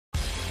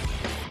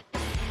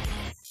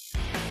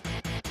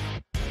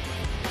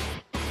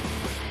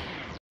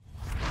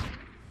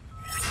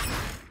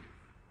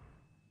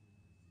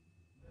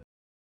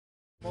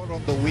More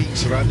on the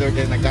wings rather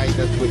than a guy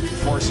that will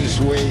force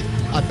his way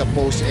at the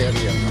post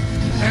area.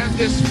 And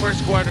this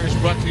first quarter is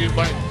brought to you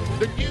by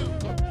the new.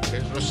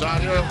 There's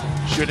Rosario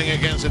shooting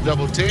against a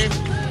double team.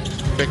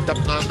 Picked up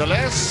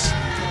nonetheless.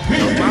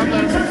 No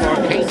problem for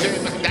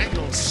KJ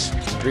McDaniels.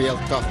 Real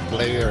tough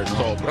player.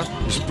 No?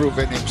 He's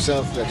proven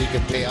himself that he can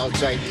play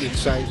outside,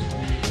 inside.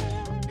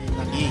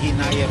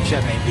 Nangihinayang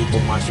siya na hindi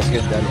pumasok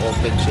yun dahil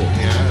open siya.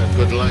 Yeah,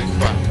 good line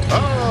back.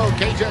 Oh,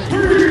 KJ.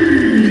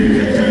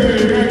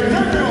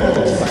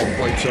 5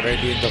 points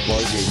already in the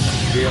ball game.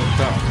 Real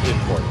tough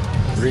import.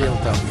 Real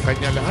tough.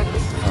 Kanya lahat.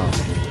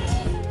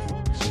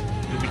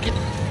 Lumikit.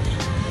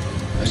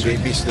 And they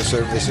missed the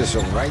services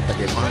of right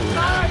again.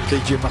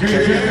 KJ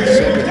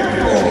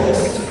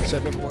McDaniels,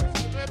 7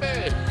 points.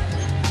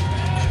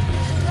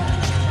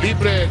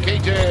 Libre,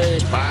 KJ.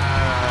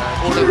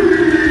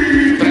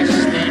 Unang tres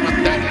ni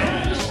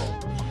McDaniels.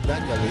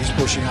 McDaniels, he's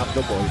pushing up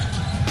the ball.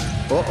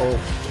 Uh-oh.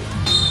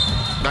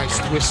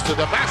 Nice twist to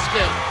the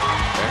basket.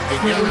 And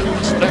Vignana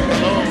was left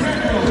alone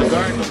to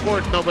guard the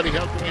court. Nobody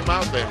helping him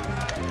out there.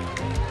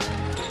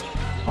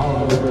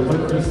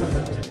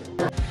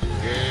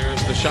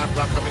 Here's the shot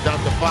clock coming down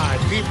to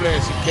 5. Libre,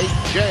 si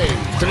KJ.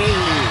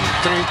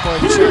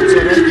 3-point shots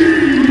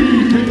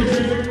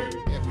already.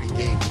 Every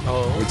game.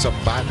 Oh, with some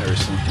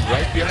banners.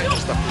 right behind the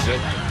stuff.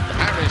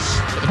 Harris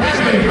for the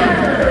baseline.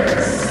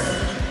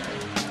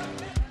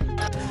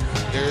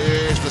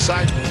 Here's the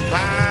side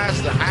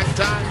pass, the hang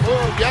time.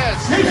 Oh,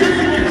 yes.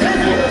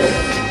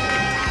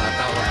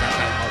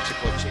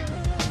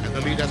 And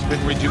the lead has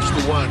been reduced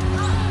to 1.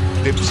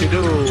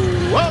 Dipsy-doo.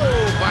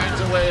 Whoa,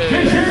 finds a way.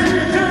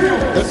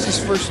 That's his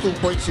first 2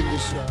 points in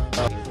this.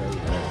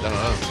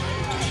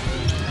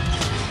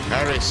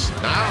 Harris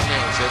now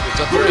nails it. It's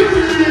a 3.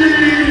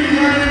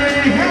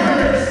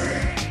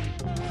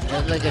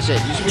 And like I said,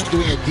 he's been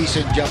doing a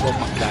decent job of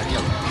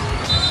McDaniel.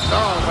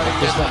 Oh, but he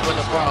gets with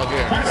a foul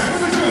here.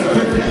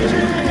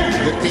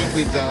 The thing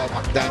with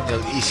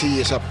McDaniel is he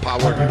is a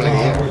power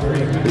player.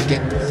 He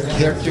can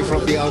hurt you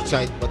from the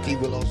outside, but he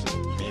will also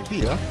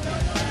maybe,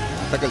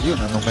 tagal yun,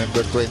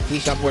 November 20,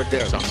 somewhere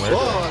there.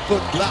 Oh, a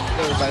good block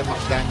there by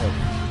McDaniel.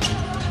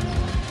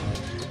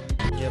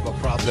 You have a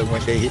problem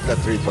when they hit that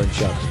 3-point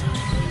shot.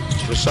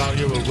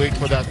 Rosario will wait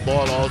for that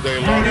ball all day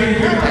long.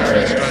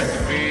 Harris trying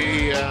to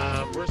be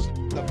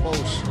the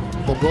post.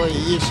 Boy,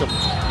 he is a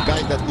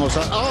guy that knows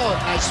how. Oh,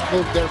 nice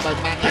move there by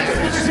Manny.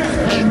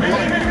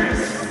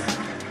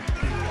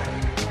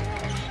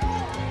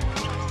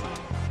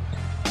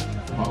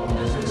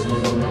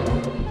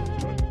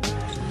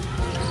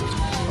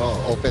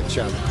 Oh, open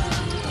shot.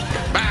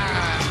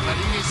 bam!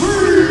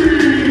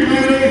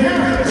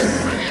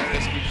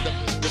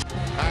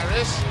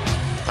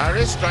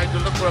 Harris trying to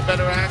look for a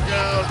better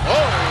angle.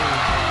 Oh!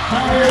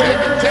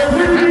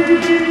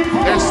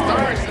 They're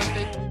stars that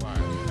they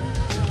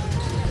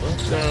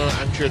so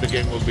I'm sure the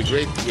game will be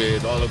great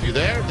with all of you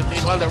there.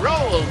 Meanwhile, the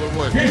roll will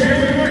work.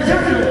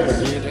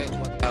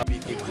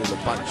 Beating to the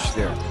punch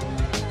there.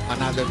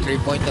 Another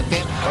 3-point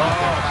attempt.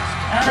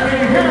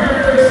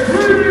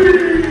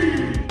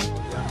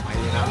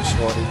 Mahirap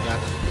scoring yan.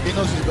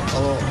 Pinos is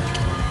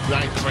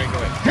Trying to break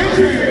away.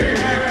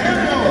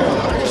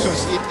 Harris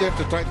was in there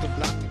to try to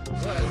block it.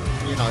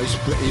 You know,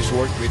 he's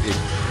worked with him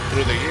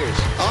Through the years.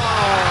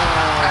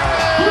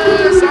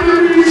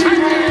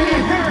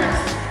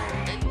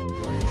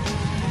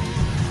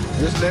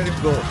 Just let him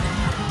go.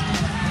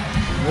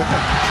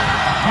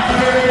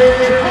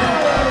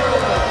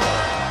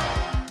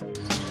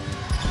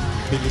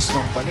 Bilis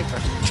nung balik.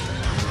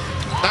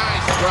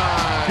 Nice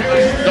drive.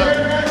 Nice dunk.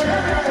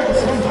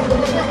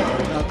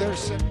 Now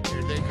there's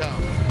Here they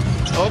come.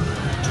 Oh,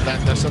 that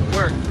doesn't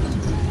work.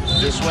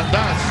 This one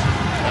does.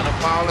 And a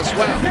foul as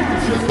well.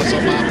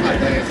 Masama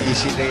dahil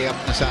easy layup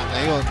na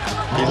sana yun.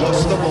 He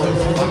lost the ball.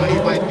 Baka he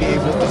might be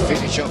able to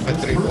finish off a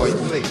 3-point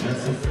play.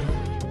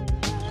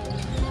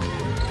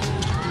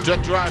 Good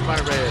drive by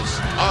Reyes.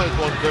 Oh, it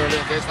won't curl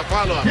in. There's the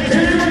follow-up.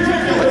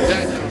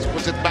 McDaniels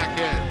puts it back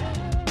in.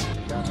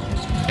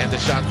 And the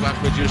shot clock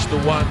reduced to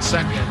 1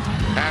 second.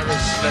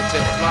 Harris lets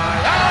it fly.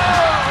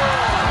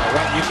 Oh!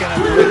 Well, you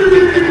cannot do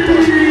anything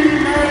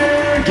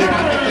anymore.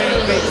 Ginamit na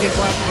yung 21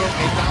 from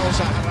may tao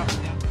sa harap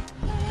niya.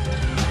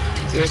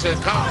 There's a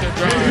counter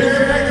drive.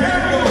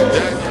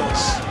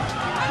 Daniels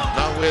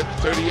now with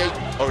 38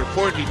 or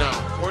 40 now.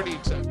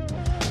 40 seconds.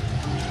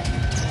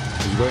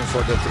 He's going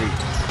for the 3.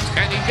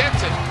 And he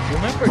gets it.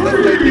 Remember that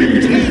they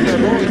did 3 in a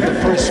row in the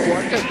first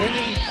quarter. Then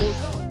he pulled.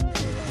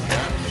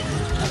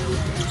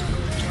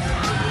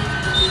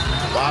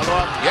 Follow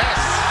up, yes.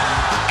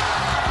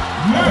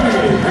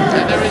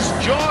 And there is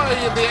joy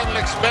in the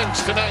NLEX bench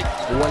tonight.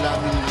 Wala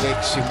ng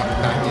legs si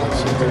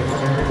McDaniels.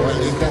 Well,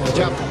 in that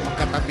jump,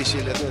 makatabi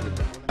sila doon.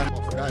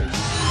 Guys.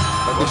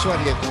 But this one,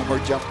 he had no more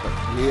jump.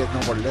 He had no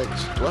more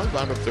legs. 12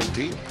 out of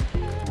 13.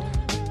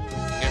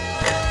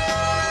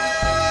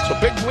 So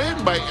big win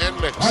by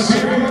NLEX.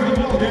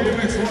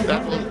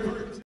 That will